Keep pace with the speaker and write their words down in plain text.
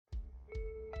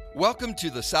Welcome to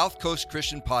the South Coast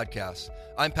Christian Podcast.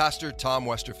 I'm Pastor Tom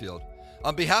Westerfield.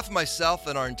 On behalf of myself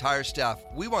and our entire staff,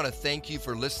 we want to thank you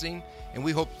for listening, and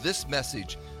we hope this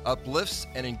message uplifts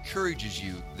and encourages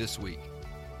you this week.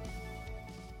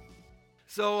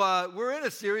 So we're in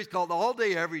a series called All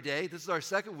Day, Every Day. This is our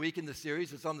second week in the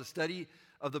series. It's on the study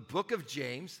of the book of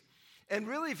James. And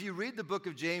really, if you read the book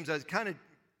of James, I was kind of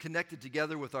connected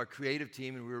together with our creative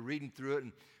team, and we were reading through it,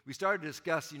 and we started to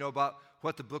discuss, about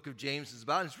what the book of James is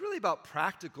about. And it's really about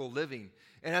practical living.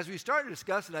 And as we started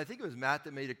discussing, I think it was Matt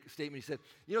that made a statement. He said,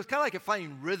 it's kind of like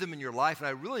finding rhythm in your life. And I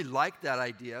really liked that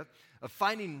idea of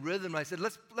finding rhythm. And I said,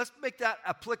 let's make that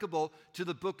applicable to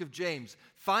the book of James.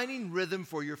 Finding rhythm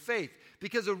for your faith.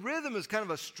 Because a rhythm is kind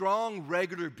of a strong,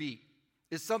 regular beat.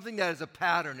 It's something that is a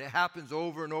pattern. It happens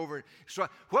over and over.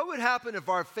 What would happen if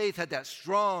our faith had that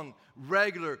strong,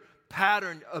 regular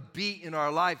pattern, a beat in our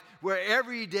life where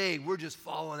every day we're just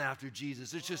following after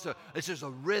Jesus? It's just a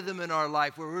rhythm in our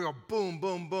life where we go boom,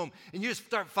 boom, boom. And you just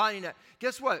start finding that.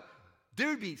 Guess what? There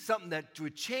would be something that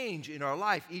would change in our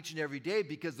life each and every day,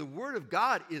 because the Word of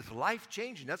God is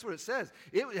life-changing. That's what it says.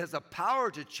 It has the power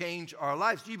to change our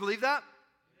lives. Do you believe that?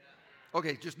 Yeah.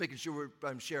 Okay, just making sure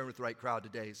I'm sharing with the right crowd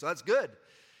today. So that's good.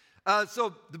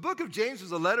 So the book of James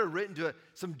was a letter written to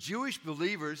some Jewish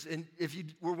believers. And if you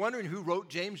were wondering who wrote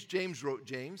James, James wrote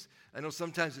James. I know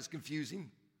sometimes it's confusing.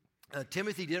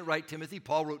 Timothy didn't write Timothy.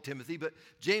 Paul wrote Timothy, but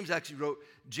James actually wrote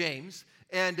James.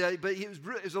 But it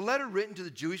was a letter written to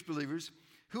the Jewish believers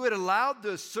who had allowed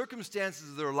the circumstances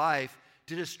of their life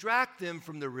to distract them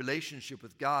from their relationship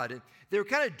with God. And they were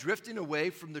kind of drifting away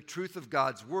from the truth of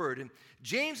God's word. And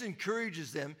James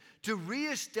encourages them to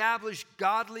reestablish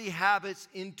godly habits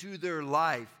into their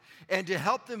life and to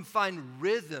help them find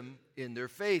rhythm in their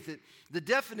faith. The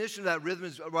definition of that rhythm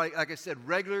is, like I said,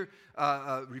 regular,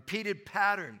 repeated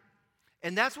pattern.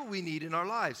 And that's what we need in our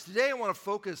lives. Today I want to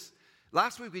focus,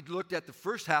 last week we looked at the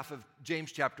first half of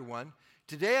James chapter 1.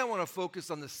 Today I want to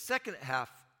focus on the second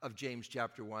half of James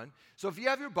chapter 1. So if you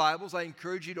have your Bibles, I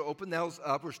encourage you to open those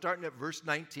up. We're starting at verse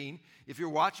 19. If you're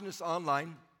watching us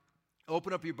online,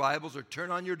 open up your Bibles or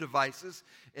turn on your devices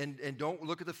and don't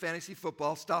look at the fantasy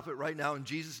football. Stop it right now in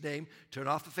Jesus' name. Turn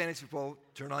off the fantasy football.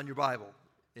 Turn on your Bible.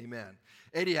 Amen.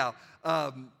 Anyhow,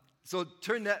 so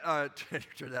turn that out.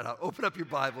 Open up your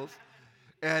Bibles.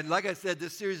 And like I said,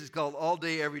 this series is called All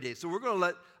Day, Every Day. So we're going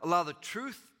to allow the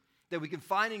truth that we can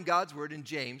find in God's Word in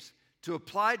James to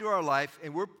apply to our life,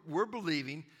 and we're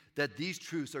believing that these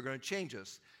truths are going to change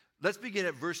us. Let's begin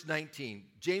at verse 19.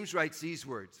 James writes these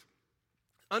words.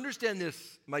 Understand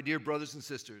this, my dear brothers and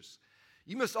sisters.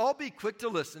 You must all be quick to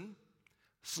listen,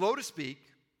 slow to speak,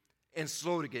 and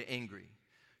slow to get angry.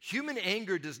 Human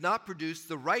anger does not produce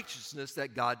the righteousness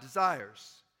that God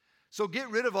desires. So get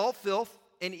rid of all filth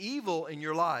and evil in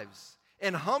your lives,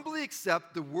 and humbly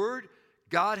accept the word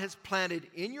God has planted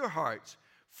in your hearts,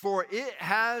 for it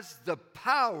has the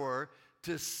power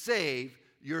to save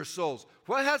your souls.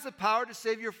 What has the power to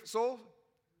save your soul?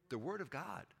 The Word of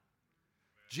God.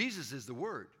 Jesus is the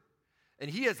Word, and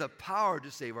He has the power to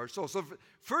save our souls. So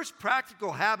first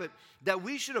practical habit that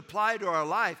we should apply to our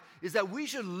life is that we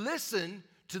should listen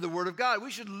to the Word of God.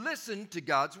 We should listen to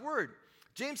God's Word.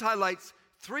 James highlights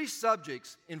three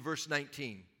subjects in verse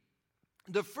 19.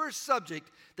 The first subject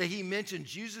that he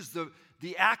mentions uses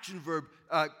the action verb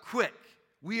quick.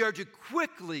 We are to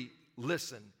quickly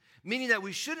listen, meaning that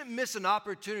we shouldn't miss an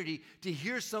opportunity to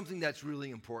hear something that's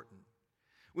really important.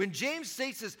 When James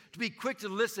states this, to be quick to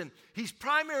listen, he's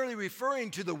primarily referring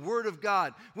to the Word of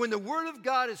God. When the Word of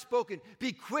God is spoken,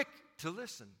 be quick to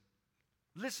listen.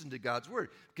 Listen to God's Word,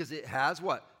 because it has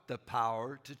what? The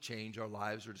power to change our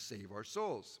lives or to save our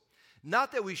souls.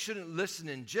 Not that we shouldn't listen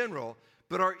in general,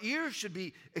 but our ears should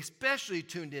be especially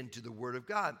tuned into the Word of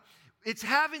God. It's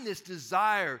having this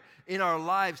desire in our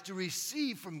lives to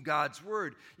receive from God's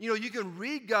Word. You can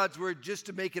read God's Word just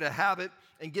to make it a habit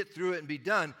and get through it and be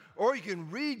done. Or you can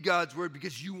read God's Word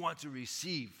because you want to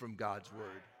receive from God's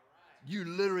Word. You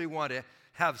literally want to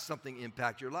have something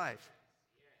impact your life.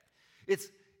 It's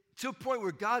to a point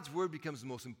where God's Word becomes the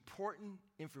most important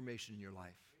information in your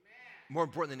life. More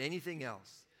important than anything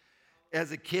else.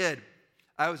 As a kid,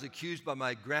 I was accused by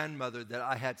my grandmother that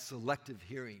I had selective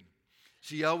hearing.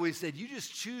 She always said, you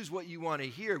just choose what you want to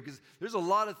hear, because there's a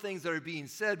lot of things that are being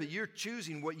said, but you're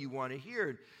choosing what you want to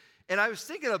hear. And I was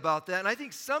thinking about that, and I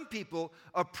think some people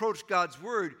approach God's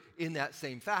Word in that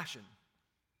same fashion.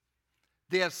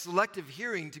 They have selective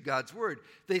hearing to God's Word.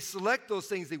 They select those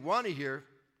things they want to hear,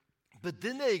 but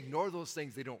then they ignore those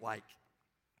things they don't like.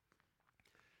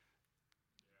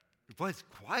 Boy, it's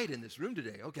quiet in this room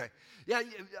today. Okay. Yeah,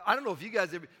 I don't know if you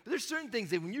guys ever, but there's certain things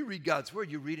that when you read God's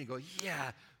word, you read and go,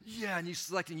 yeah, and you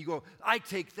select and you go, I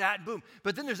take that, and boom.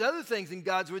 But then there's other things in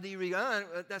God's word that you read,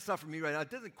 that's not for me right now. It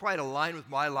doesn't quite align with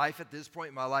my life at this point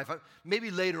in my life.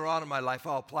 Maybe later on in my life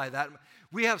I'll apply that.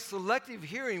 We have selective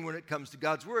hearing when it comes to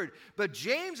God's word. But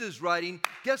James is writing,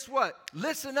 guess what?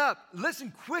 Listen up.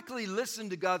 Listen quickly, listen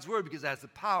to God's word because it has the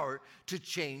power to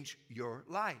change your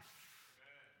life.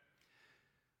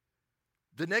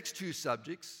 The next two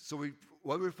subjects, so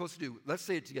what we're supposed to do, let's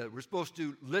say it together. We're supposed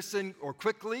to listen or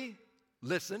quickly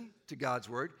listen to God's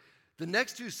word. The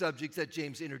next two subjects that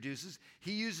James introduces,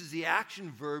 he uses the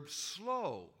action verb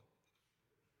slow.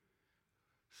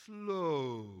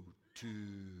 Slow to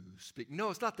speak. No,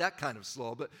 it's not that kind of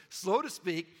slow, but slow to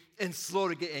speak and slow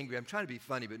to get angry. I'm trying to be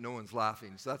funny, but no one's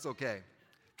laughing, so that's okay.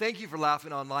 Thank you for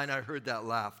laughing online. I heard that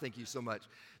laugh. Thank you so much.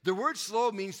 The word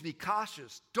slow means to be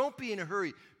cautious. Don't be in a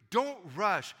hurry. Don't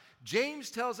rush.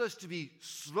 James tells us to be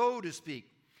slow to speak.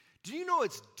 Do you know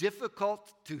it's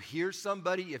difficult to hear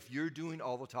somebody if you're doing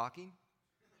all the talking?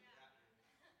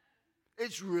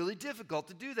 It's really difficult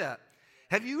to do that.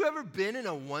 Have you ever been in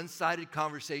a one-sided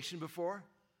conversation before?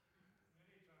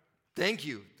 Thank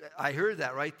you. I heard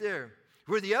that right there.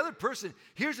 Where the other person,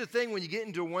 here's the thing when you get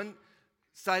into a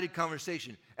one-sided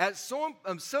conversation. At some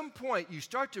point, you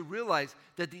start to realize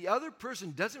that the other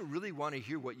person doesn't really want to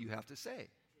hear what you have to say.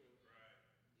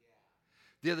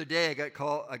 The other day, I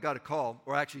got a call,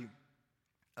 or actually,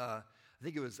 I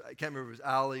think it was, I can't remember if it was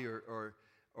Allie or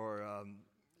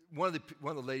one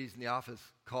of the ladies in the office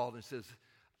called and says,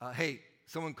 hey,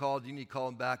 someone called, you need to call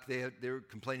them back. They were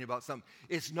complaining about something.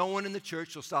 It's no one in the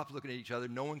church, so stop looking at each other.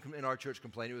 No one in our church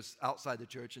complained. It was outside the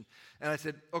church. And I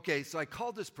said, okay, so I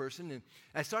called this person, and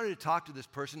I started to talk to this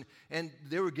person, and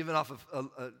they were giving off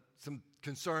some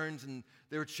concerns, and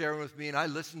they were sharing with me, and I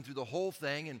listened through the whole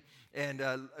thing and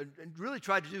really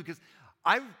tried to do, because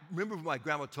I remember when my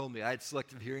grandma told me I had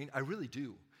selective hearing. I really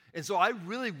do. And so I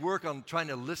really work on trying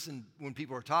to listen when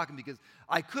people are talking, because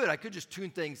I could just tune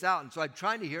things out. And so I'm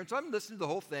trying to hear. And so I'm listening to the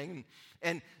whole thing.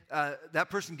 And that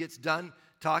person gets done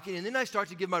talking. And then I start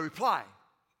to give my reply.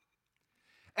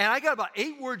 And I got about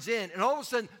 8 words in. And all of a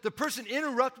sudden, the person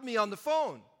interrupted me on the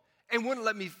phone and wouldn't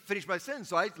let me finish my sentence.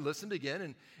 So I listened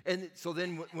again. And so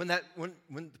then when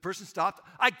the person stopped,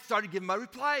 I started giving my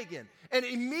reply again. And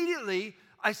immediately,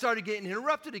 I started getting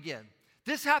interrupted again.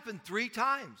 This happened 3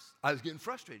 times. I was getting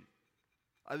frustrated.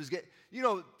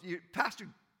 Your pastor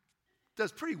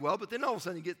does pretty well, but then all of a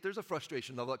sudden there's a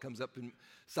frustration level that comes up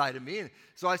inside of me. And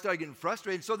so I started getting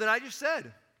frustrated. So then I just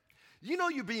said,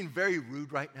 you're being very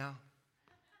rude right now.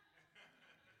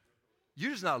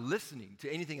 You're just not listening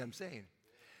to anything I'm saying.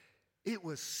 It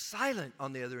was silent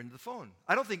on the other end of the phone.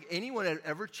 I don't think anyone had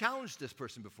ever challenged this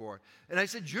person before. And I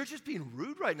said, you're just being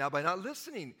rude right now by not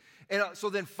listening. And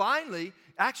so then finally,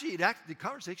 the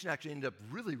conversation actually ended up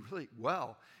really, really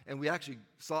well. And we actually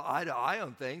saw eye to eye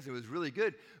on things. It was really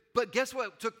good. But guess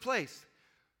what took place?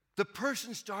 The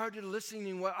person started listening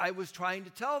to what I was trying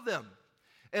to tell them.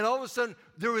 And all of a sudden,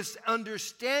 there was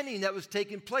understanding that was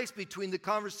taking place between the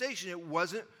conversation. It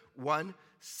wasn't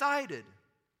one-sided.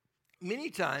 Many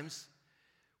times,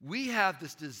 we have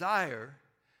this desire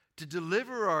to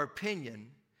deliver our opinion,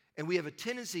 and we have a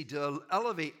tendency to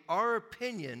elevate our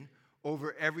opinion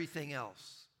over everything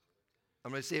else. I'm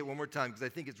going to say it one more time because I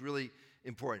think it's really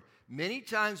important. Many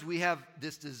times we have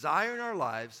this desire in our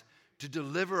lives to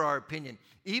deliver our opinion.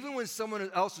 Even when someone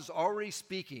else is already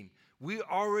speaking, we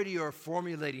already are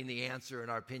formulating the answer in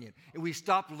our opinion, and we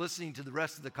stop listening to the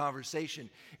rest of the conversation.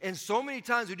 And so many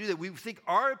times we do that. We think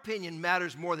our opinion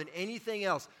matters more than anything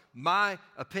else. My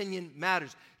opinion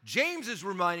matters. James is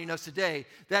reminding us today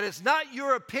that it's not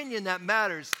your opinion that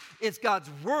matters, it's God's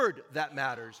word that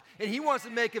matters. And he wants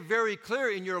to make it very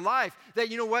clear in your life that,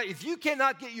 if you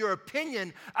cannot get your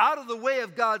opinion out of the way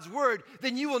of God's word,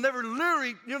 then you'll never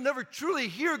truly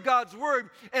hear God's word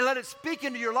and let it speak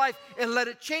into your life and let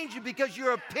it change you, because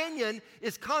your opinion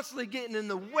is constantly getting in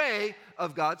the way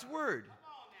of God's word.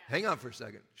 Hang on for a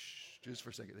second. Shh, just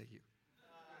for a second. Thank you.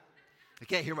 I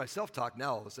can't hear myself talk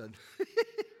now all of a sudden.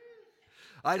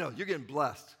 I know, you're getting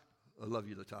blessed. I love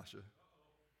you, Latasha.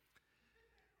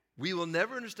 We will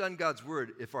never understand God's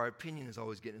word if our opinion is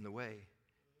always getting in the way.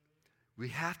 We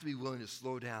have to be willing to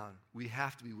slow down. We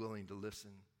have to be willing to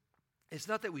listen. It's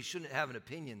not that we shouldn't have an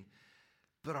opinion,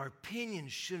 but our opinion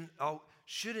should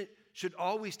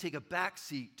always take a back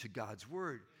seat to God's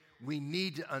word. We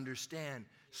need to understand.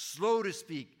 Slow to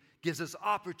speak gives us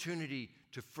opportunity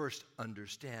to first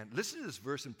understand. Listen to this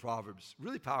verse in Proverbs,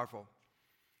 really powerful.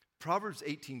 Proverbs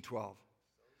 18:12.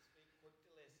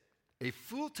 A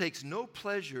fool takes no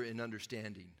pleasure in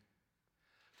understanding,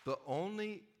 but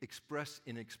only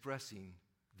in expressing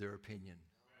their opinion.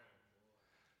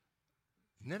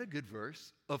 Isn't that a good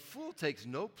verse? A fool takes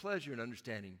no pleasure in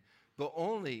understanding, but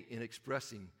only in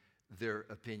expressing their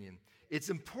opinion. It's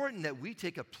important that we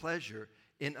take a pleasure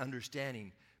in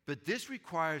understanding, but this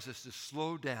requires us to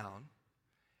slow down,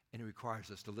 and it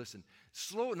requires us to listen.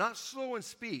 Not slow in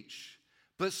speech,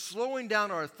 but slowing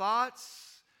down our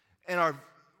thoughts and our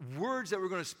words that we're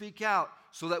going to speak out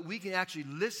so that we can actually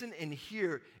listen and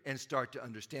hear and start to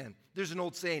understand. There's an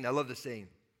old saying, I love this saying.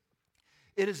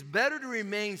 It is better to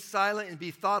remain silent and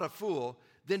be thought a fool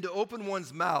than to open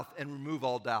one's mouth and remove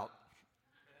all doubt.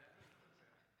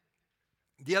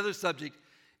 The other subject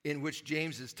in which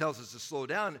James tells us to slow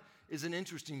down is an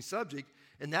interesting subject,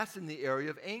 and that's in the area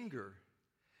of anger.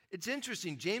 It's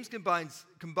interesting. James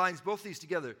combines both these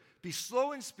together. Be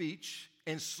slow in speech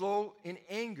and slow in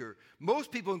anger.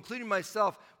 Most people, including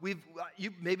myself,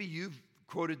 maybe you've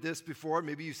quoted this before.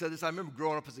 Maybe you said this. I remember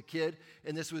growing up as a kid,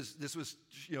 and this was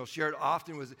shared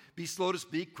often. Was be slow to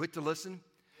speak, quick to listen.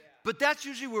 Yeah. But that's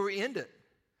usually where we end it.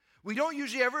 We don't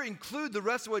usually ever include the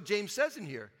rest of what James says in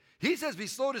here. He says, be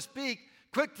slow to speak,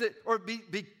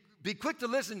 be quick to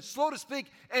listen, slow to speak,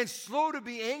 and slow to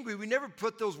be angry. We never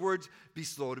put those words, be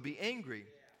slow to be angry. Yeah.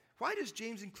 Why does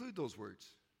James include those words?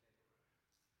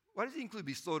 Why does he include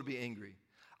be slow to be angry?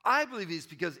 I believe it's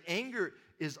because anger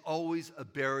is always a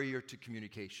barrier to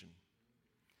communication.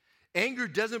 Anger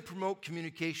doesn't promote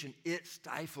communication, it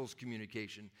stifles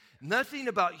communication. Nothing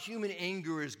about human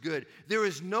anger is good. There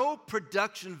is no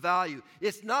production value.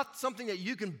 It's not something that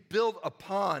you can build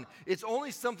upon. It's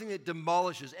only something that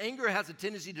demolishes. Anger has a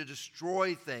tendency to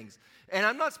destroy things. And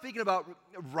I'm not speaking about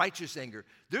righteous anger.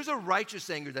 There's a righteous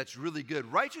anger that's really good.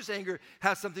 Righteous anger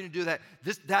has something to do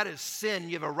with that is sin.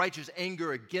 You have a righteous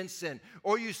anger against sin.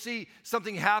 Or you see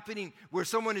something happening where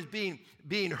someone is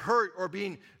being hurt or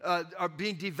being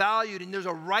devalued, and there's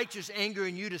a righteous anger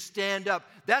in you to stand up.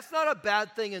 That's not a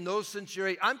bad thing in those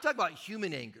situations. I'm talking about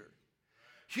human anger.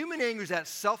 Human anger is that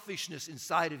selfishness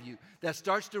inside of you that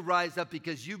starts to rise up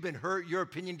because you've been hurt, your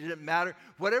opinion didn't matter,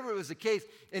 whatever it was the case.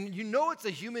 And you know it's a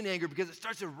human anger because it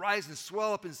starts to rise and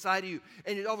swell up inside of you,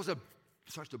 and it all of a sudden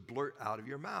starts to blurt out of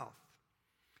your mouth.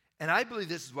 And I believe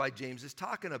this is why James is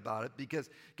talking about it, because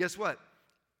guess what?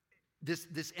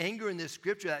 This anger in this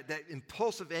scripture, that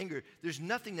impulsive anger, there's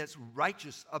nothing that's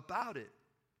righteous about it.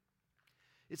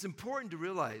 It's important to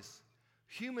realize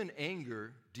human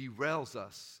anger derails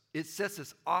us. It sets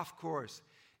us off course.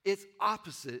 It's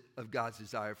opposite of God's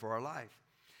desire for our life.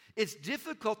 It's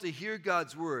difficult to hear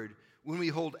God's word when we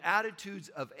hold attitudes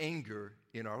of anger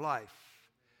in our life.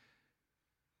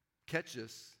 Catch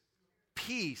this.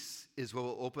 Peace is what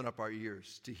will open up our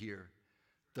ears to hear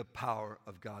the power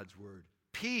of God's word.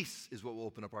 Peace is what will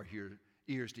open up our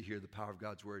ears to hear the power of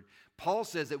God's word. Paul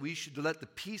says that we should let the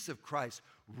peace of Christ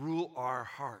rule our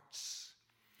hearts.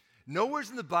 Nowhere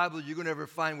in the Bible you're going to ever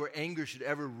find where anger should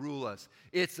ever rule us.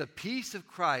 It's the peace of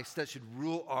Christ that should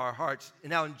rule our hearts. And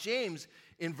now in James,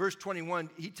 in verse 21,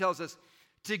 he tells us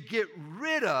to get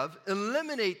rid of,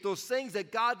 eliminate those things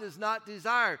that God does not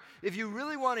desire. If you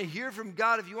really want to hear from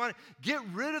God, if you want to get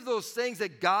rid of those things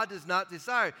that God does not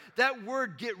desire, that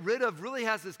word get rid of really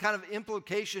has this kind of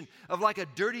implication of like a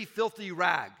dirty, filthy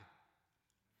rag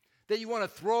that you want to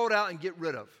throw it out and get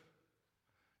rid of,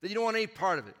 that you don't want any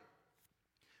part of it.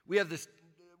 We have this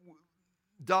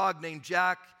dog named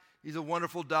Jack. He's a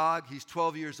wonderful dog. He's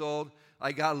 12 years old.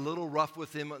 I got a little rough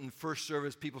with him in the first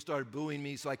service. People started booing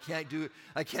me, so I can't do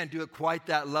it quite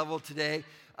that level today.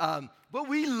 But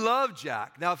we love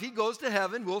Jack. Now, if he goes to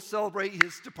heaven, we'll celebrate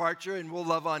his departure and we'll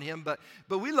love on him. But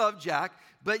we love Jack.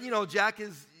 But Jack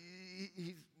is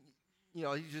he's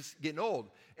just getting old.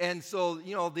 And so,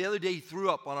 the other day he threw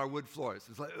up on our wood floors.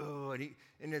 It's like, oh,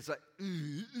 and it's like,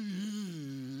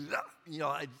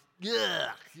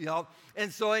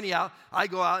 And so anyhow, I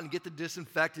go out and get the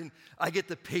disinfectant. I get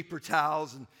the paper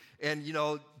towels and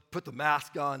put the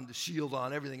mask on, the shield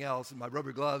on, everything else, and my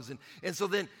rubber gloves. And so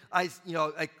then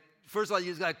first of all,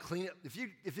 you just got to clean it. If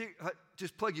you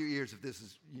just plug your ears if this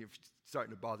is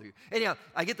starting to bother you. Anyhow,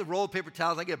 I get the roll of paper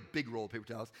towels. I get a big roll of paper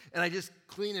towels, and I just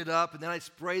clean it up, and then I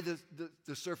spray the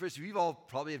surface. You've all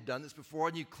probably have done this before,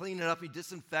 and you clean it up, you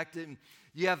disinfect it, and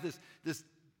you have this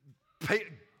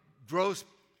gross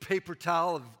paper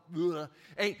towel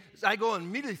and I go and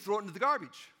immediately throw it into the garbage.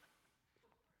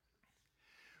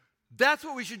 That's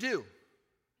what we should do.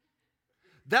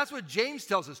 That's what James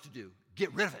tells us to do.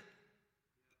 Get rid of it.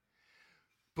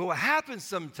 But what happens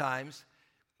sometimes,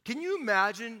 can you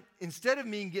imagine, instead of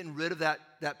me getting rid of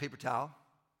that paper towel,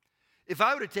 If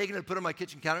I would have taken it and put it on my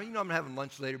kitchen counter, I'm having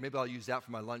lunch later. Maybe I'll use that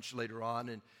for my lunch later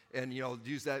on and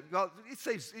use that. Well,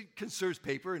 it conserves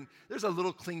paper, and there's a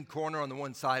little clean corner on the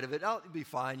one side of it. It'll be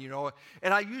fine,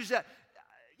 And I use that.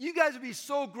 You guys would be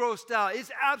so grossed out.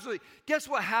 It's absolutely, guess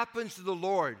what happens to the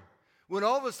Lord when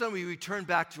all of a sudden we return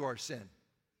back to our sin?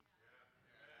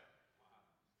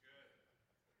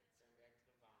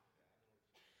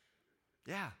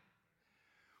 Yeah.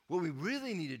 What we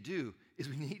really need to do is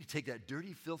we need to take that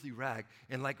dirty, filthy rag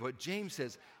and, like what James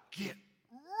says, get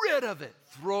rid of it.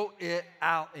 Throw it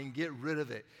out and get rid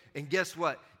of it. And guess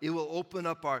what? It will open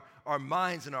up our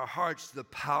minds and our hearts to the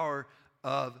power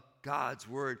of God's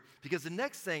word. Because the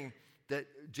next thing that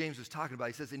James was talking about,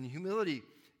 he says in humility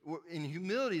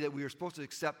that we are supposed to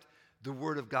accept the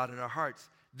word of God in our hearts.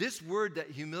 This word,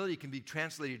 that humility, can be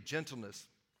translated gentleness.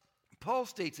 Paul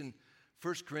states in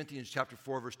 1 Corinthians chapter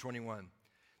 4, verse 21,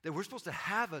 that we're supposed to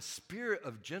have a spirit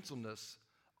of gentleness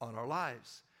on our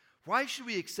lives. Why should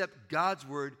we accept God's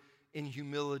word in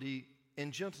humility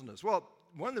and gentleness? Well,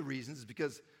 one of the reasons is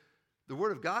because the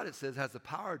word of God, it says, has the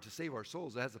power to save our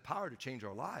souls. It has the power to change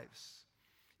our lives.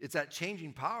 It's that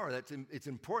changing power it's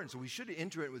important, so we should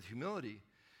enter it with humility.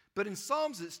 But in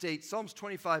Psalms, it states, Psalms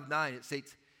 25:9, it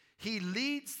states, he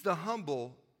leads the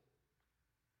humble,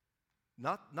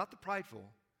 not the prideful.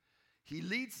 He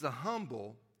leads the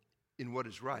humble in what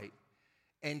is right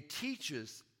and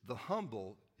teaches the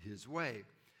humble his way.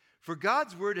 For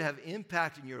God's word to have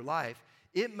impact in your life,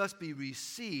 it must be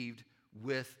received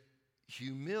with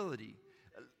humility.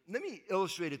 Let me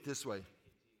illustrate it this way.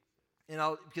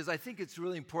 Because I think it's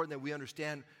really important that we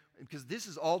understand, because this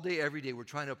is all day, every day, we're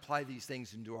trying to apply these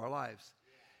things into our lives.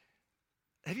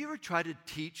 Have you ever tried to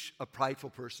teach a prideful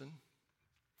person?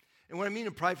 And when I mean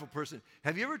a prideful person,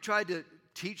 have you ever tried to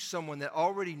teach someone that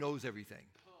already knows everything?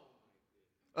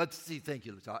 Let's see, thank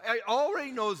you, Latasha.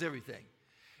 Already knows everything.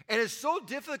 And it's so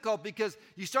difficult because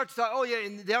you start to thought,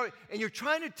 and you're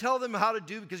trying to tell them how to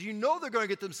do, because you know they're going to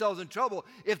get themselves in trouble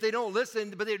if they don't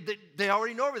listen, but they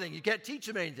already know everything. You can't teach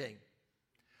them anything.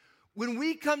 When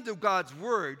we come to God's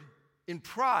word in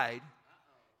pride,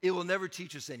 it will never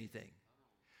teach us anything.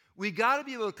 We got to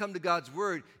be able to come to God's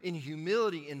word in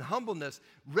humility, in humbleness,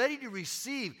 ready to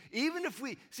receive. Even if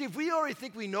we already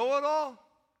think we know it all,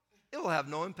 it will have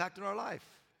no impact on our life.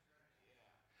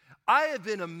 I have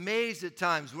been amazed at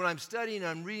times when I'm studying and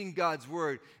I'm reading God's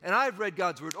word, and I've read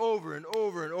God's word over and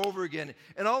over and over again,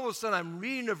 and all of a sudden I'm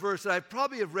reading a verse that I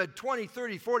probably have read 20,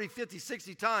 30, 40, 50,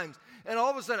 60 times, and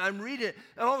all of a sudden I'm reading it,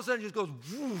 and all of a sudden it just goes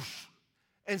whoosh,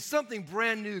 and something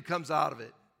brand new comes out of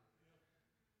it.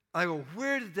 I go,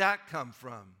 where did that come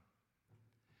from?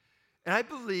 And I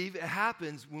believe it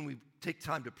happens when we take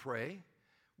time to pray,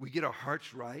 we get our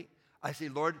hearts right. I say,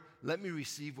 Lord, let me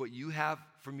receive what you have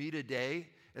for me today.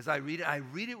 As I read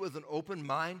it with an open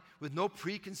mind, with no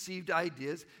preconceived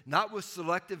ideas, not with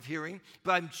selective hearing,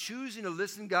 but I'm choosing to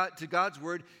listen to God's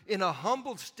word in a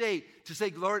humble state to say,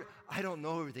 Lord, I don't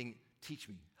know everything. Teach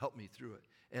me. Help me through it.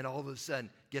 And all of a sudden,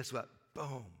 guess what?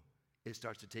 Boom. It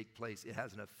starts to take place. It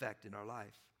has an effect in our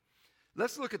life.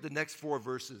 Let's look at the next 4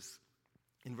 verses,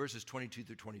 in verses 22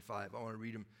 through 25. I want to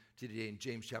read them today in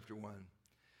James chapter 1.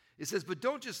 It says, but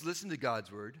don't just listen to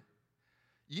God's word.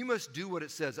 You must do what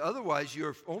it says. Otherwise,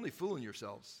 you're only fooling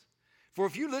yourselves. For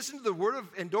if you listen to the word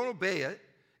and don't obey it,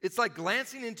 it's like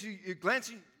glancing at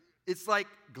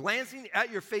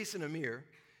your face in a mirror.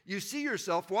 You see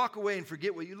yourself, walk away, and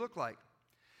forget what you look like.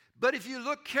 But if you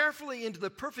look carefully into the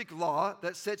perfect law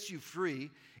that sets you free,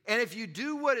 and if you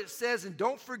do what it says and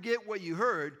don't forget what you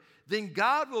heard, then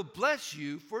God will bless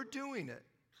you for doing it.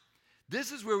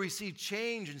 This is where we see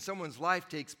change in someone's life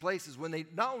takes place, is when they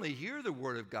not only hear the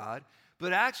word of God,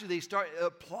 but actually they start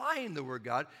applying the word of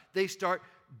God. They start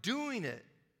doing it.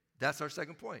 That's our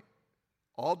second point.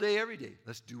 All day, every day,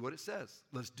 let's do what it says.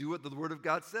 Let's do what the word of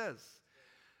God says.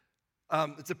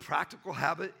 It's a practical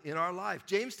habit in our life.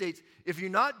 James states, if you're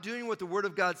not doing what the word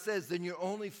of God says, then you're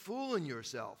only fooling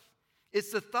yourself.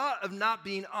 It's the thought of not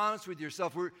being honest with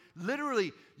yourself, where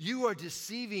literally you are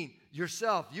deceiving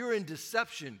yourself. You're in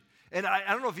deception. And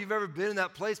I don't know if you've ever been in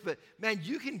that place, but man,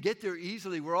 you can get there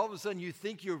easily where all of a sudden you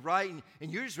think you're right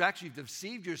and you're just actually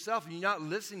deceived yourself and you're not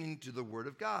listening to the word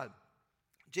of God.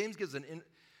 James gives an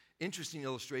interesting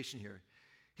illustration here.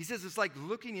 He says it's like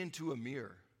looking into a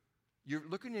mirror. You're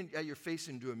looking at your face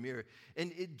into a mirror.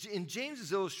 And in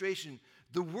James's illustration,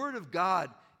 the word of God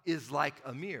is like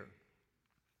a mirror.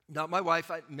 Now, my wife,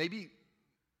 I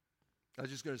was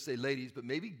just going to say ladies, but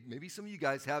maybe some of you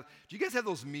guys have. Do you guys have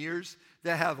those mirrors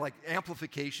that have like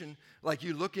amplification? Like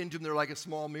you look into them, they're like a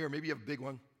small mirror. Maybe you have a big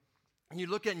one. and you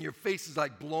look at it and your face is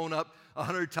like blown up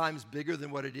 100 times bigger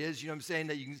than what it is. You know what I'm saying?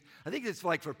 That you can, I think it's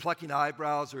like for plucking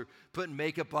eyebrows or putting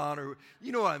makeup on, or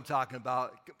you know what I'm talking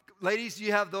about. Ladies, do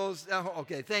you have those?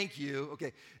 Okay, thank you.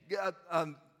 Okay.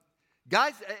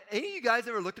 Guys, any of you guys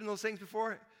ever looked at those things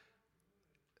before?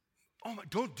 Oh my,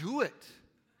 don't do it.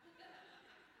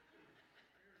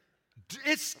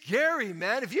 It's scary,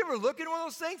 man. If you ever look at one of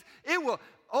those things, it will,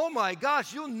 oh my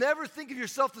gosh, you'll never think of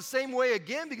yourself the same way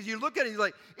again, because you look at it and you're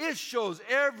like, it shows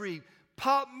every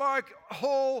pop mark,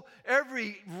 hole,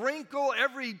 every wrinkle,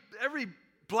 every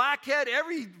blackhead,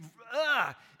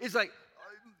 it's like,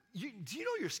 do you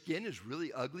know your skin is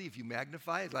really ugly if you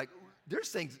magnify it? Like, there's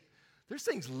things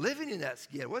living in that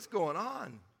skin. What's going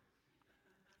on?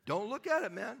 Don't look at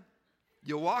it, man.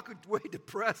 You'll walk away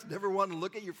depressed, never want to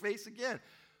look at your face again.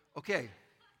 Okay.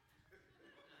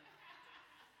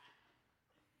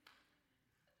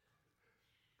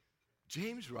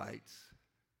 James writes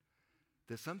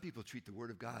that some people treat the Word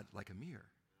of God like a mirror,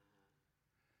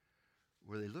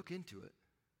 where they look into it.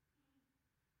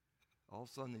 All of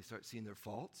a sudden, they start seeing their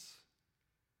faults.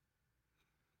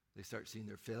 They start seeing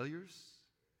their failures.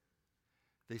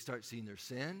 They start seeing their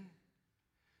sin.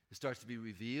 It starts to be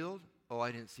revealed. Oh,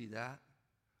 I didn't see that.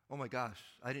 Oh my gosh,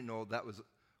 I didn't know that was,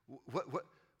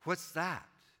 what's that?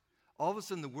 All of a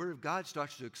sudden, the Word of God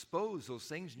starts to expose those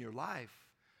things in your life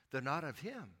that are not of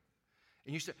Him.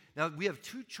 And you start, now, we have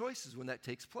two choices when that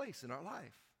takes place in our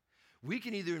life. We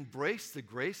can either embrace the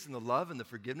grace and the love and the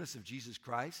forgiveness of Jesus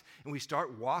Christ, and we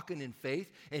start walking in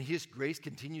faith, and His grace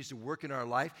continues to work in our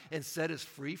life and set us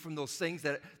free from those things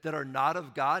that are not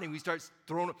of God, and we start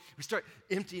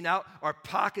emptying out our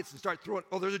pockets and start throwing,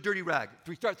 oh, there's a dirty rag.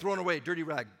 We start throwing away a dirty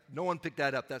rag. No one picked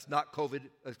that up. That's not COVID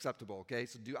acceptable, okay?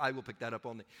 So I will pick that up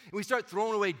only. And we start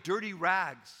throwing away dirty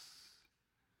rags.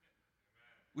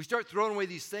 We start throwing away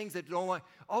these things that don't like.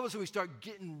 All of a sudden, we start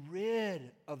getting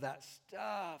rid of that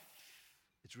stuff.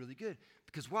 It's really good.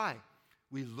 Because why?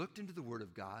 We looked into the Word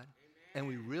of God, and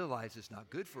we realized it's not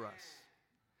good for us.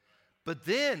 But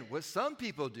then, what some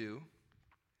people do,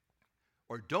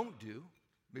 or don't do,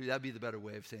 maybe that'd be the better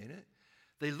way of saying it,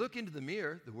 they look into the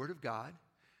mirror, the Word of God,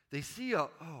 they see oh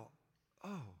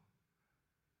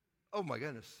my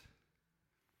goodness.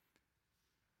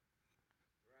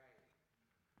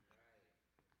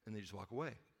 And they just walk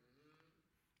away,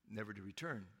 never to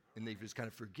return. And they just kind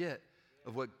of forget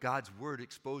of what God's Word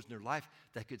exposed in their life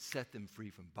that could set them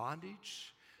free from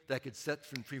bondage, that could set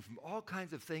them free from all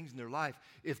kinds of things in their life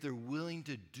if they're willing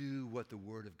to do what the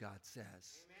Word of God says.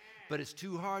 Amen. But it's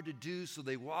too hard to do, so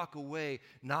they walk away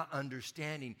not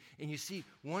understanding. And you see,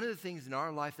 one of the things in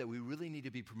our life that we really need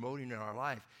to be promoting in our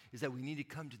life is that we need to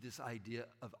come to this idea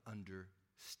of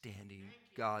understanding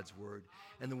God's Word.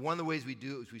 And one of the ways we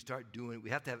do it is we start doing it.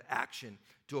 We have to have action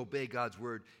to obey God's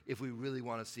Word if we really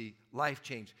want to see life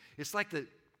change. It's like and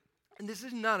this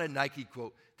is not a Nike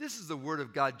quote. This is the Word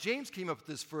of God. James came up with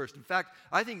this first. In fact,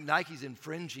 I think Nike's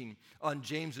infringing on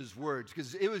James's words,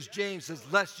 because it was James says,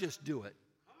 let's just do it.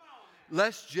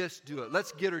 Let's just do it.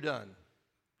 Let's get her done.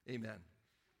 Amen.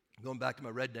 Going back to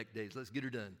my redneck days. Let's get her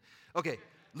done. Okay.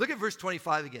 Look at verse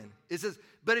 25 again. It says,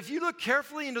 but if you look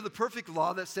carefully into the perfect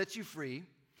law that sets you free,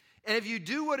 and if you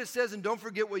do what it says and don't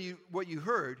forget what you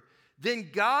heard, then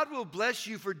God will bless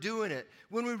you for doing it.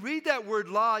 When we read that word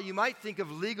law, you might think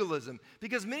of legalism,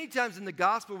 because many times in the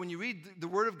gospel, when you read the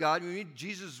Word of God, when you read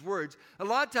Jesus' words, a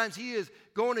lot of times He is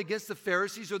going against the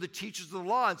Pharisees or the teachers of the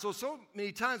law. And so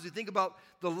many times we think about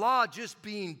the law just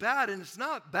being bad, and it's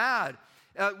not bad.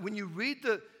 When you read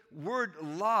the word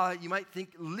law, you might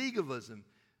think legalism.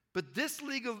 But this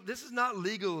is not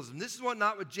legalism. This is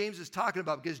not what James is talking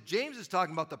about, because James is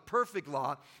talking about the perfect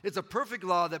law. It's a perfect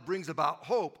law that brings about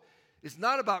hope. It's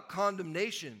not about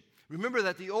condemnation. Remember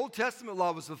that the Old Testament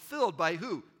law was fulfilled by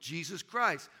who? Jesus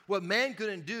Christ. What man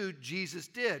couldn't do, Jesus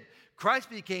did. Christ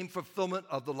became fulfillment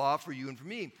of the law for you and for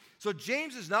me. So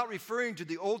James is not referring to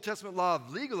the Old Testament law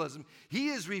of legalism. He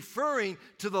is referring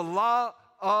to the law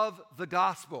of the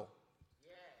gospel.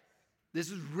 This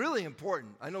is really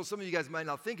important. I know some of you guys might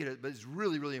not think it is, but it's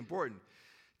really, really important.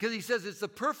 Because he says it's the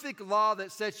perfect law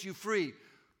that sets you free.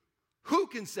 Who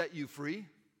can set you free?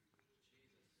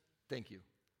 Thank you.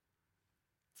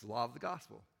 It's the law of the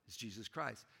gospel. It's Jesus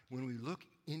Christ. When we look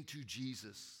into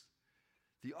Jesus,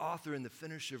 the author and the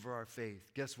finisher of our faith,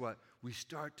 guess what? We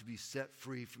start to be set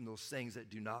free from those things that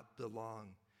do not belong.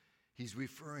 He's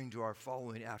referring to our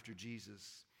following after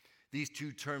Jesus. These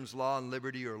two terms, law and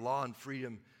liberty, or law and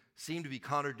freedom, seem to be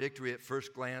contradictory at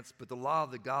first glance, but the law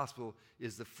of the gospel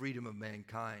is the freedom of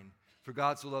mankind. For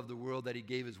God so loved the world that He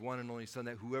gave His one and only Son,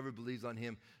 that whoever believes on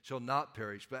Him shall not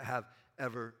perish, but have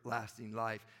everlasting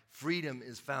life. Freedom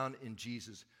is found in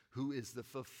Jesus. who is the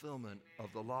fulfillment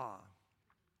of the law.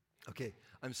 Okay,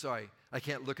 I'm sorry. I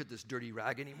can't look at this dirty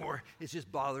rag anymore. It's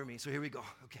just bothering me. So here we go.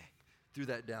 Okay, threw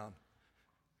that down.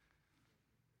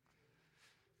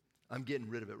 I'm getting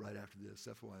rid of it right after this,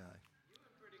 FYI. You're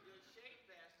in pretty good shape,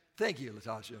 Pastor. Thank you,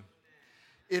 Latasha.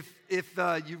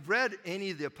 If you've read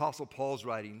any of the Apostle Paul's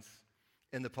writings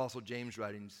and the Apostle James'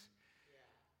 writings,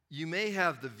 you may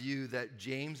have the view that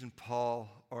James and Paul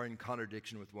are in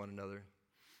contradiction with one another.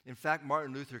 In fact,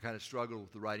 Martin Luther kind of struggled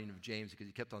with the writing of James because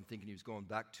he kept on thinking he was going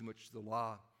back too much to the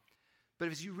law. But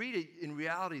as you read it, in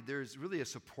reality, there's really a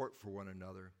support for one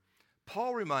another.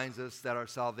 Paul reminds us that our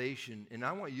salvation, and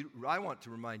I want to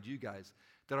remind you guys,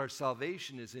 that our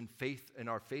salvation is in faith, in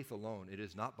our faith alone. It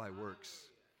is not by works.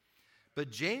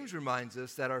 But James reminds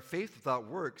us that our faith without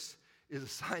works is a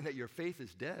sign that your faith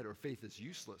is dead or faith is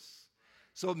useless.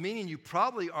 So meaning you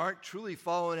probably aren't truly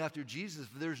following after Jesus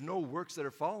if there's no works that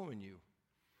are following you.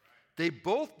 They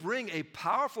both bring a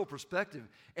powerful perspective,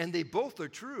 and they both are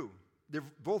true. They're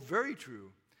both very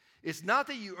true. It's not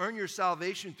that you earn your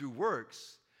salvation through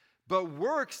works, but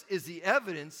works is the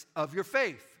evidence of your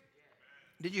faith.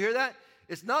 Did you hear that?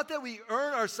 It's not that we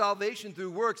earn our salvation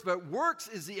through works, but works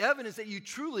is the evidence that you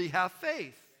truly have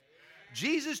faith.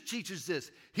 Jesus teaches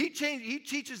this. He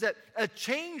teaches that a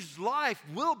changed life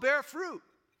will bear fruit.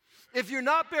 If you're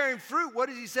not bearing fruit, what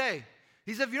does he say?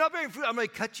 He said, if you're not bearing fruit, I'm going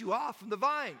to cut you off from the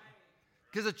vine.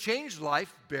 Because a changed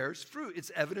life bears fruit.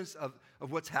 It's evidence of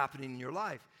what's happening in your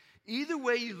life. Either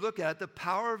way you look at it, the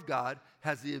power of God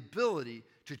has the ability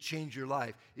to change your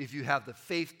life if you have the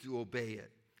faith to obey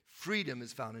it. Freedom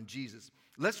is found in Jesus.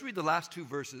 Let's read the last two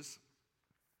verses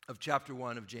of chapter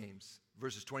 1 of James,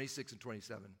 verses 26 and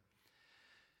 27.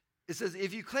 It says,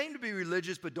 if you claim to be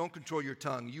religious but don't control your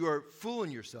tongue, you are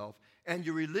fooling yourself, and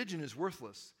your religion is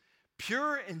worthless.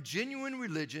 Pure and genuine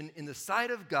religion in the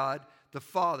sight of God the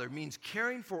Father means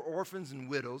caring for orphans and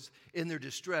widows in their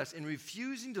distress and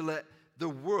refusing to let the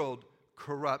world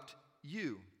corrupt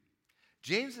you.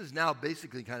 James is now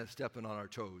basically kind of stepping on our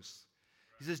toes.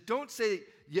 He says, don't say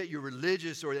yet you're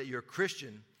religious or that you're a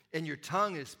Christian and your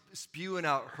tongue is spewing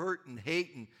out hurt and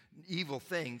hate and evil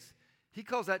things. He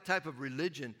calls that type of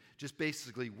religion just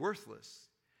basically worthless.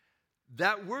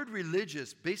 That word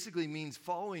religious basically means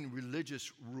following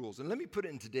religious rules. And let me put it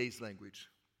in today's language.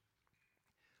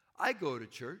 I go to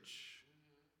church.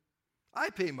 I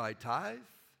pay my tithe.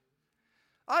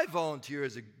 I volunteer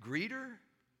as a greeter.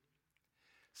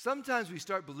 Sometimes we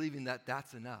start believing that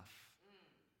that's enough.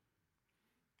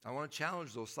 I want to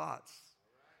challenge those thoughts.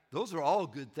 Those are all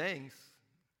good things.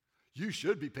 You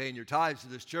should be paying your tithes to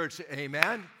this church.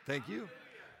 Amen. Thank you.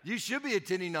 You should be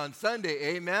attending on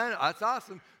Sunday. Amen. That's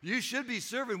awesome. You should be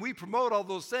serving. We promote all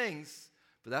those things,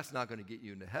 but that's not going to get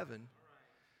you into heaven.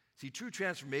 See, true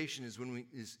transformation is when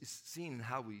is seen in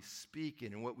how we speak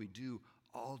and in what we do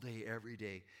all day, every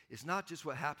day. It's not just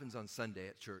what happens on Sunday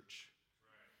at church.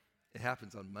 It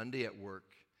happens on Monday at work.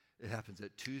 It happens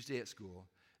at Tuesday at school.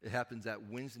 It happens at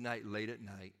Wednesday night late at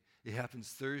night. It happens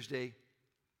Thursday.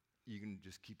 You can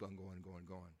just keep on going.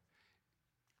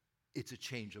 It's a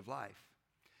change of life.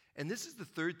 And this is the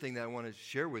third thing that I want to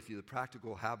share with you, the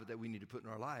practical habit that we need to put in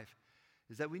our life,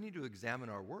 is that we need to examine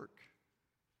our work.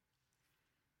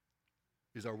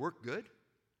 Is our work good?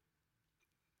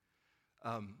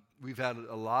 We've had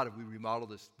we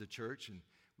remodeled the church, and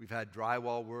we've had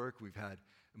drywall work. We've had,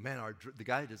 the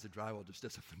guy who does the drywall just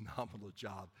does a phenomenal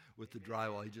job with the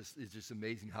drywall. It's just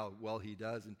amazing how well he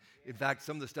does. And in fact,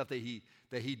 some of the stuff that he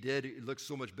did, it looks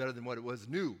so much better than what it was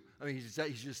new. I mean, he's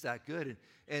just that good.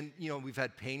 And you know, we've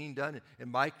had painting done,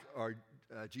 and Mike, our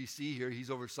GC here,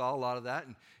 he's oversaw a lot of that.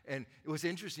 And it was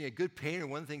interesting. A good painter,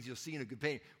 one of the things you'll see in a good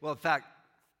painter, well, in fact,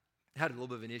 had a little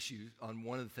bit of an issue on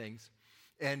one of the things.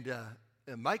 And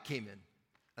Mike came in.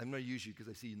 I'm going to use you because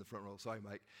I see you in the front row. Sorry,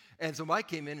 Mike. And so Mike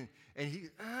came in, and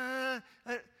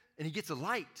he gets a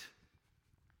light.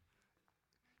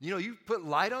 You know, you put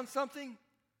light on something,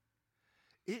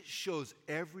 it shows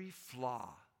every flaw.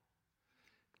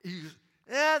 He goes,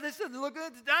 this doesn't look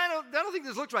good. I don't think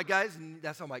this looks right, guys. And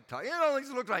that's how Mike talks. I don't think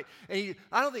this looks right. And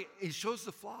he shows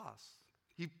the flaws.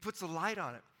 He puts a light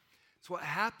on it. It's what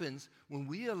happens when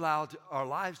we allow our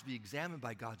lives to be examined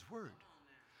by God's word.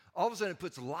 All of a sudden, it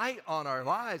puts light on our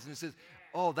lives, and it says,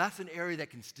 oh, that's an area that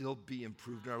can still be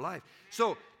improved in our life.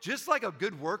 So just like a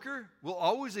good worker will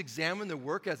always examine the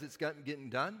work as it's getting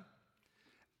done,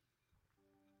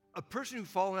 a person who's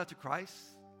fallen out to Christ,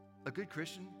 a good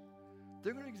Christian,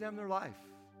 they're going to examine their life.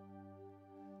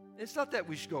 It's not that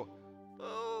we should go,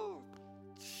 oh,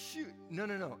 shoot.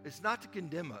 No. It's not to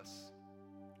condemn us.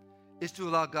 It's to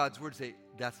allow God's word to say,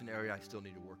 that's an area I still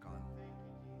need to work on.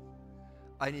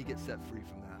 I need to get set free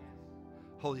from that.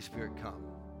 Holy Spirit, come.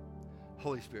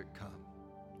 Holy Spirit, come.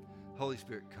 Holy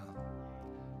Spirit, come.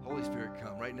 Holy Spirit,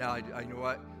 come. Right now, I know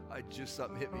what?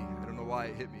 Something hit me. I don't know why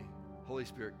it hit me. Holy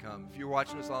Spirit, come. If you're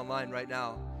watching us online right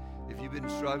now, if you've been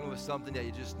struggling with something that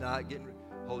you're just not getting,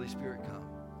 Holy Spirit, come.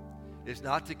 It's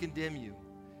not to condemn you.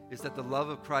 It's that the love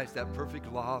of Christ, that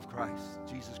perfect law of Christ,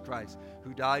 Jesus Christ,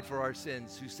 who died for our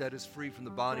sins, who set us free from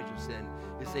the bondage of sin,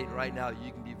 is saying right now,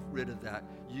 you can be rid of that.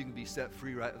 You can be set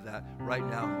free of that right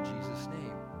now in Jesus'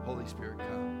 name. Holy Spirit,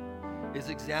 come. It's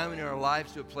examining our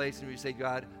lives to a place and we say,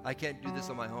 God, I can't do this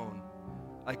on my own.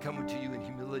 I come to you in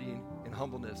humility and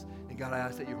humbleness. And God, I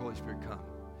ask that your Holy Spirit come.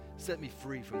 Set me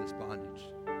free from this bondage.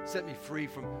 Set me free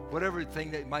from whatever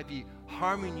thing that might be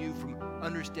harming you from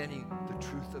understanding the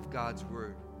truth of God's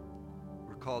word.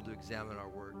 We're called to examine our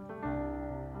word.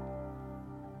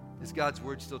 Is God's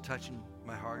word still touching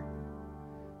my heart?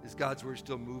 Is God's word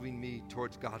still moving me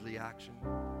towards godly action?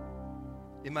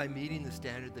 Am I meeting the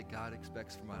standard that God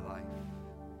expects for my life?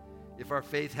 If our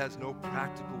faith has no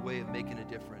practical way of making a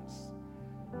difference,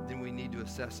 then we need to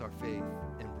assess our faith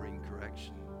and bring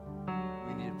correction.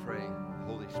 We need to pray,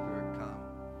 Holy Spirit, come.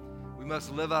 We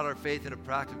must live out our faith in a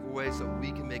practical way so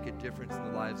we can make a difference in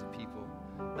the lives of people.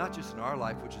 Not just in our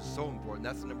life, which is so important.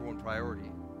 That's the number one priority.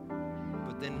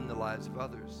 But then in the lives of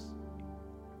others.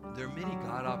 There are many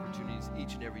God opportunities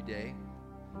each and every day.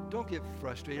 Don't get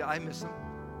frustrated. I miss them.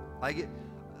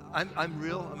 I'm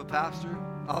real. I'm a pastor.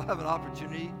 I'll have an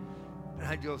opportunity. And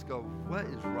I just go, what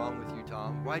is wrong with you,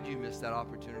 Tom? Why did you miss that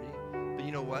opportunity? But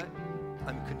you know what?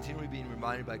 I'm continually being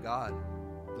reminded by God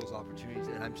of those opportunities.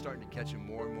 And I'm starting to catch them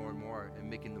more and more and more and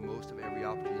making the most of every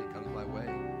opportunity that comes my way.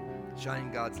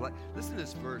 Shining God's light. Listen to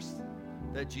this verse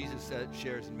that Jesus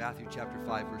shares in Matthew chapter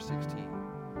 5, verse 16.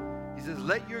 He says,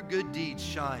 let your good deeds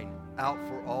shine out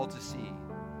for all to see,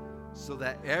 so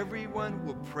that everyone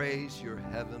will praise your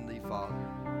heavenly Father.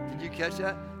 Did you catch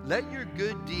that? Let your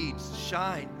good deeds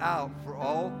shine out for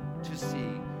all to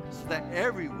see, so that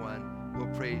everyone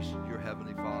will praise your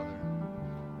heavenly Father.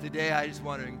 Today, I just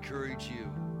want to encourage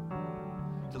you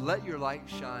to let your light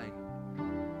shine.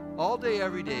 All day,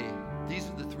 every day, these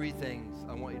are the three things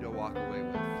I want you to walk away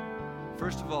with.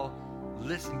 First of all,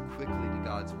 listen quickly to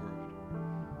God's word.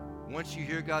 Once you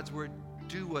hear God's word,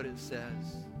 do what it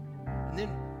says. And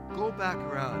then go back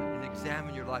around and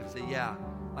examine your life and say, yeah,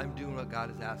 I'm doing what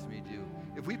God has asked me to do.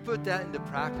 If we put that into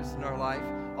practice in our life,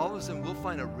 all of a sudden we'll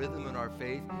find a rhythm in our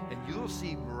faith and you'll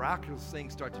see miraculous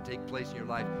things start to take place in your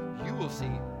life. You will see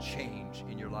change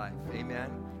in your life.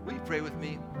 Amen. Will you pray with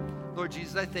me? Lord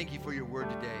Jesus, I thank you for your word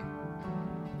today.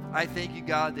 I thank you,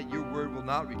 God, that your word will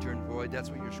not return void. That's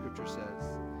what your scripture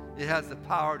says. It has the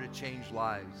power to change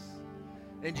lives.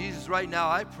 And Jesus, right now,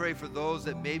 I pray for those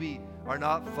that maybe are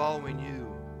not following you.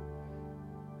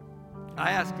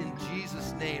 I ask in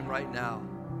Jesus' name right now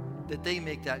that they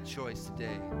make that choice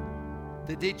today.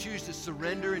 That they choose to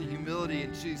surrender in humility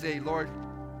and choose, say, Lord,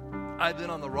 I've been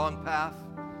on the wrong path.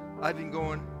 I've been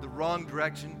going the wrong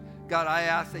direction. God, I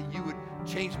ask that you would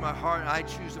change my heart and I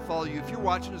choose to follow you. If you're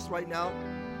watching us right now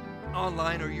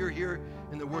online or you're here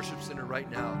in the worship center right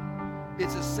now,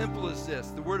 it's as simple as this.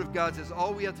 The Word of God says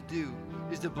all we have to do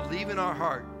is to believe in our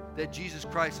heart that Jesus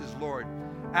Christ is Lord.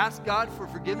 Ask God for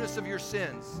forgiveness of your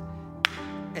sins,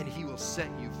 and He will set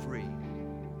you free.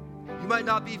 You might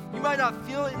not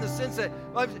feel it in the sense that,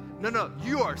 no,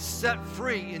 you are set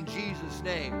free in Jesus'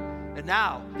 name. And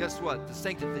now, guess what? The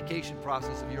sanctification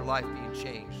process of your life being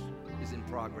changed is in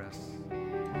progress.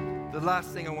 The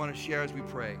last thing I want to share as we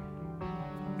pray.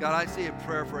 God, I say a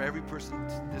prayer for every person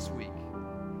this week.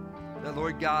 That,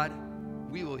 Lord God,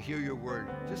 we will hear your word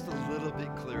just a little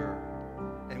bit clearer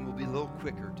and we'll be a little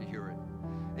quicker to hear it.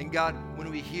 And God,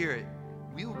 when we hear it,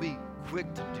 we will be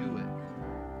quick to do it.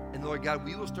 And Lord God,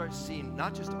 we will start seeing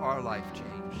not just our life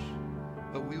change,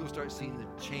 but we will start seeing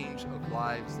the change of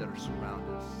lives that are surround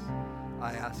us.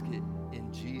 I ask it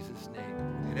in Jesus'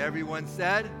 name. And everyone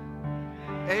said,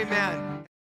 Amen.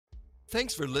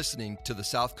 Thanks for listening to the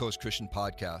South Coast Christian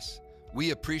Podcast.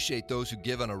 We appreciate those who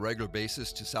give on a regular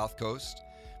basis to South Coast,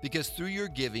 because through your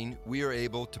giving, we are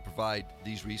able to provide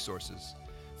these resources.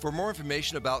 For more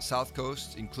information about South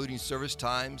Coast, including service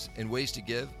times and ways to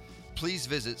give, please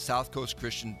visit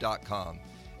southcoastchristian.com.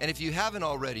 And if you haven't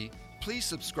already, please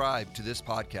subscribe to this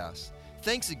podcast.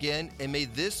 Thanks again, and may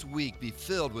this week be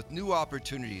filled with new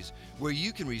opportunities where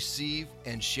you can receive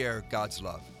and share God's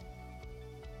love.